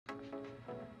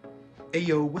Hey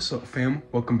yo, what's up fam?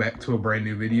 Welcome back to a brand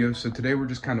new video. So today we're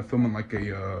just kind of filming like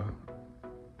a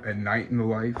night in the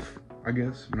life, I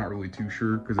guess. I'm not really too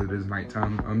sure because it is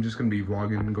nighttime. I'm just gonna be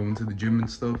vlogging, going to the gym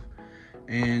and stuff,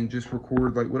 and just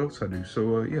record like what else I do.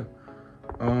 So yeah,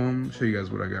 show you guys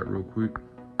what I got real quick.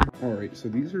 All right, so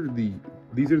these are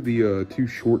the two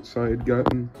shorts I had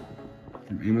gotten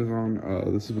from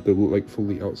Amazon. This is what they look like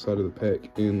fully outside of the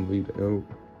pack and laid out.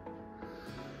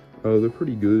 They're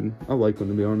pretty good. I like them,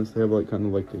 to be honest. They have like kind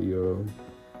of like a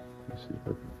let's see if I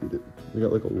can fit it. They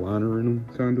got like a liner in them,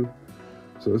 kind of,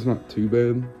 so it's not too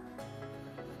bad.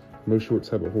 Most shorts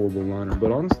have a horrible liner,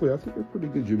 but honestly, I think they're pretty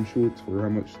good gym shorts for how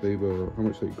much they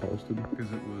costed.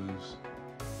 Because it was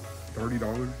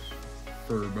 $30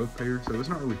 for both pairs, so it's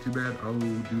not really too bad. I'll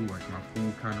do like my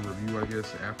full kind of review, I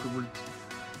guess, afterwards.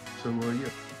 So yeah.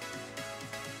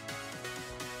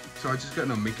 So I just got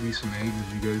done making me some eggs,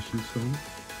 as you guys just saw.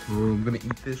 I'm gonna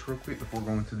eat this real quick before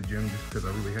going to the gym, just because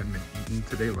I really hadn't been eating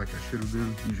today like I should have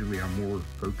been. Usually I'm more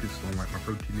focused on like my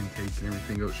protein intake and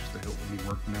everything else just to help with me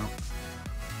working out.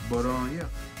 But yeah,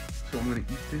 so I'm gonna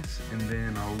eat this and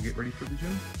then I'll get ready for the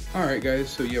gym. All right guys,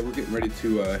 so yeah, we're getting ready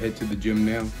to head to the gym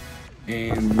now,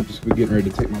 and we're just getting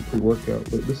ready to take my pre-workout.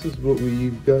 But this is what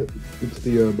we've got. It's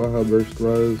the Baja Burst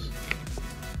Rise.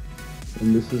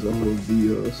 And this is all of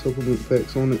the supplement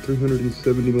facts on it.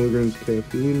 370 milligrams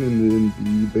caffeine, and then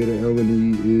the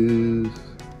beta-alanine is,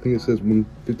 I think it says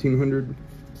 1500.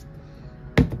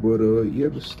 But yeah,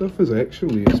 the stuff is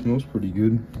actually, it smells pretty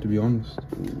good, to be honest.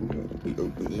 Let me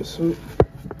open this up.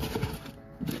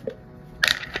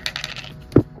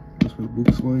 That's what it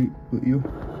looks like, but yeah.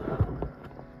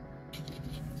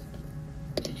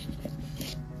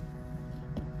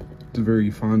 It's a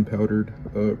very fine powdered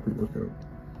pre-workout.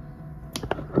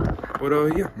 But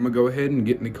yeah, I'm gonna go ahead and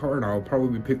get in the car, and I'll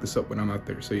probably pick this up when I'm out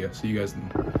there. So yeah, see you guys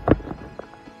then.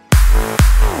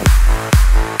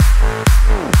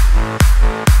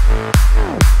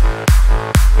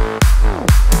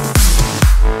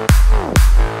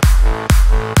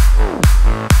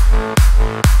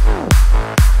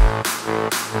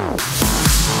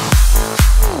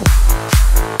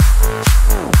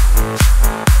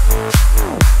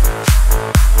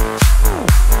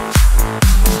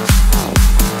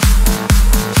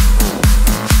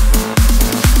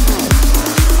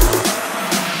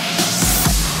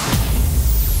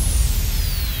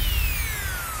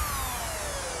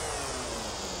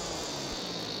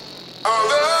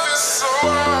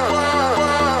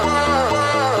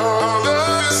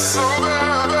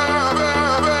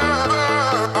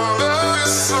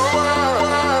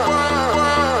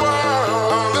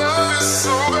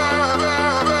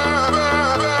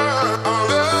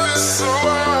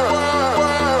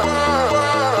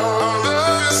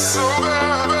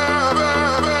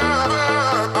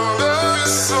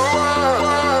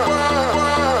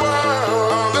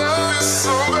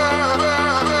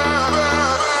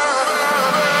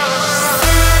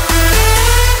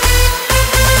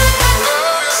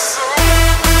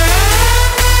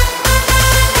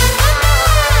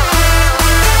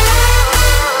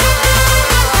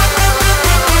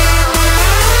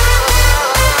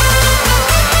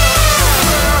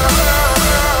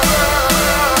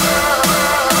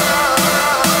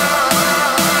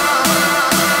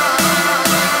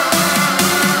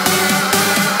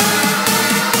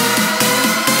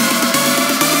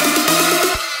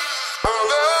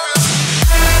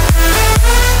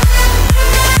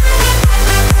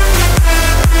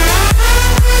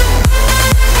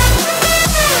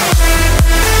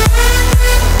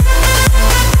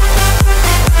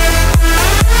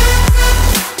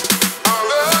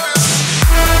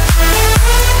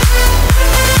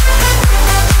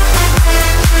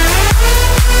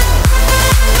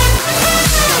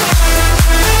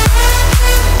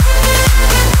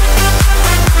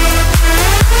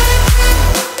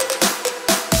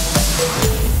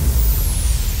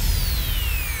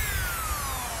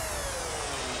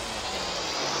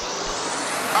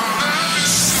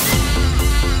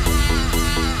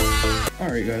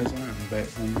 Alright guys, I'm back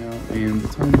home now, and the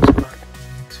time is about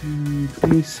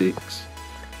 2:26.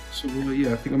 So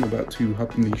yeah, I think I'm about to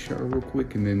hop in the shower real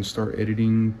quick and then start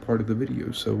editing part of the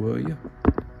video. So yeah.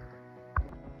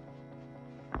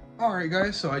 Alright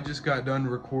guys, so I just got done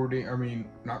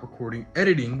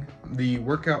editing the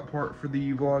workout part for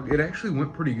the vlog. It actually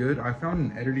went pretty good. I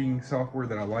found an editing software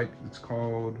that I like. It's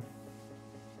called,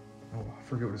 oh, I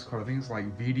forget what it's called. I think it's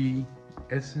like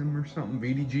VDSM or something,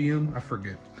 VDGM, I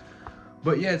forget.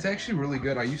 But yeah, it's actually really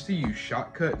good. I used to use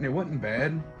Shotcut and it wasn't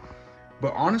bad.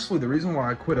 But honestly, the reason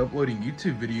why I quit uploading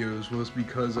YouTube videos was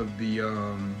because of the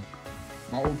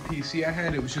my old PC I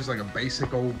had. It was just like a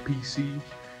basic old PC,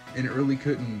 and it really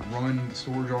couldn't run. The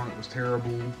storage on it was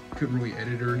terrible. Couldn't really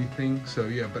edit or anything. So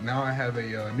yeah, but now I have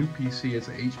a new PC. It's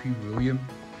an HP Pavilion,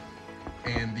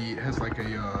 and it has like a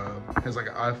an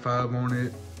i5 on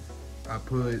it. I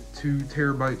put 2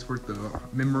 terabytes worth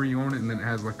of memory on it, and then it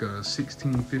has like a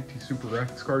 1650 Super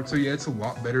Graphics card. So yeah, it's a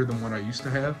lot better than what I used to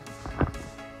have.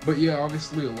 But yeah,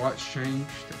 obviously a lot's changed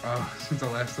since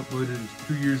I last uploaded. It was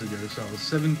 2 years ago, so I was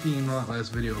 17 when that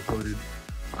last video uploaded.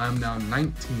 I'm now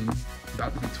 19,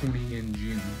 about to be 20 in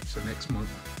June, so next month.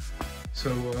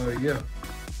 So yeah,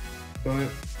 but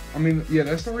I mean, yeah,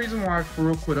 that's the reason why I for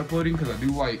real quit uploading, because I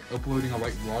do like uploading, I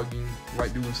like vlogging, I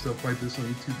like doing stuff like this on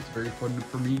YouTube. It's very fun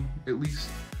for me, at least.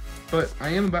 But I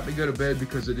am about to go to bed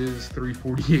because it is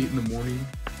 3:48 in the morning.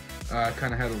 I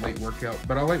kind of had a late workout,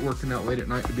 but I like working out late at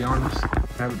night, to be honest.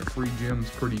 Having a free gym is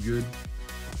pretty good.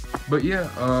 But yeah,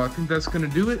 I think that's gonna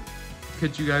do it.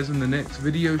 Catch you guys in the next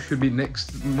video. Should be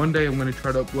next Monday. I'm gonna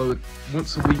try to upload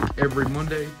once a week, every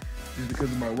Monday, just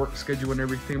because of my work schedule and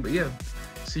everything. But yeah,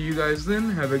 see you guys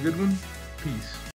then. Have a good one. Peace.